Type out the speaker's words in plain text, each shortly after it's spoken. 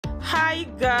Hi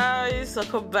guys,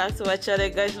 welcome back to my channel.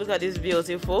 Guys, look at this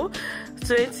beautiful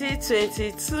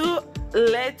 2022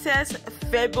 latest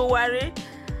February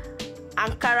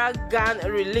Ankara gown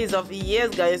release of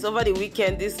years. Guys, over the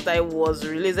weekend this style was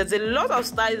released. There's a lot of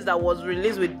styles that was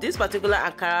released with this particular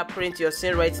Ankara print you're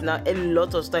seeing right now. A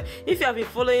lot of style. If you have been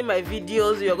following my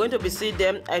videos, you're going to be seeing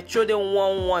them. I show them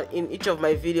one in each of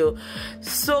my videos.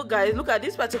 So guys, look at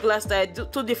this particular style.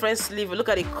 Two different sleeves. Look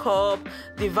at the cup,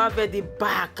 the velvet, the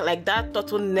back, like that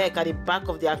turtleneck at the back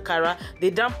of the Ankara.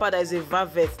 The down part is a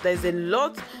velvet. There's a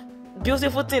lot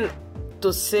beautiful thing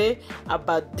to say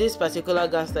about this particular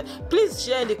gown style. Please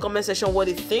share in the comment section what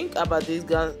you think about this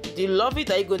gown. Do you love it?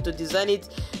 Are you going to design it?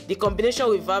 The combination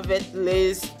with velvet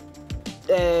lace,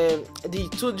 the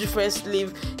two different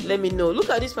sleeves, let me know.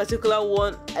 Look at this particular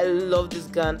one. I love this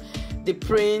gown. The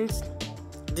print,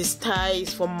 the style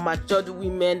is for matured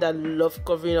women that love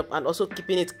covering up and also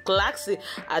keeping it classy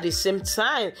at the same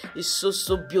time. It's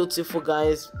so beautiful,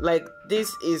 guys. Like,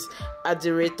 this is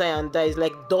adirator and that is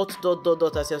like dot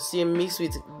as you're seeing, mixed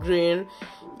with green,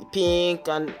 pink,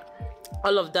 and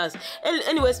all of that.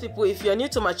 Anyways, people, if you're new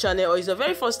to my channel or it's your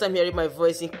very first time hearing my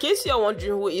voice, in case you're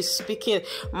wondering who is speaking,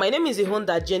 my name is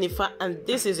Honda Jennifer and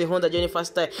this is the Honda Jennifer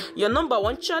Style, your number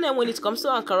one channel when it comes to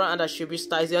Ankara and Asoebi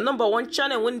styles, your number one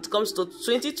channel when it comes to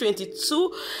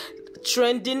 2022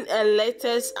 trending and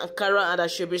latest Ankara and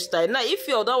Asoebi style. Now, if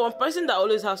you're that one person that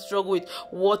always has struggled with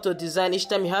what to design each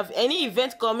time you have any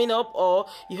event coming up, or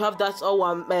you have that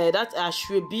that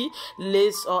Asoebi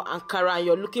lace or Ankara and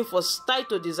you're looking for style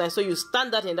to design, so you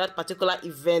stand that in that particular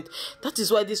event, that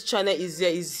is why this channel is here.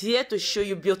 Is here to show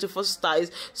you beautiful styles,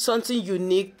 something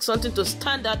unique, something to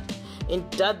stand out in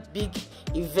that big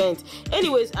event.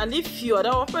 Anyways, and if you are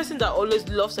that one person that always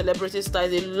loves celebrity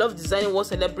styles, they love designing what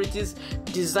celebrities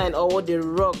design or what they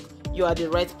rock, you are the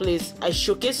right place. I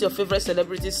showcase your favorite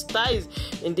celebrity styles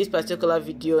in this particular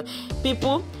video.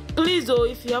 People, please though,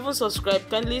 if you haven't subscribed,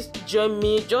 kindly join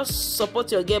me. Just support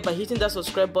your girl by hitting that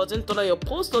subscribe button, turn on your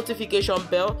post notification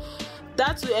bell.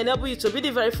 That will enable you to be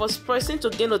the very first person to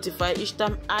get notified each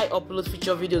time I upload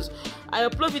future videos. I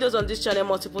upload videos on this channel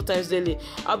multiple times daily.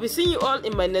 I'll be seeing you all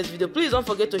in my next video. Please don't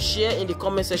forget to share in the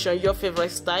comment section your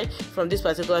favorite style from this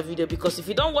particular video, because if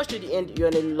you don't watch to the end, you're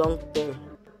on a long thing.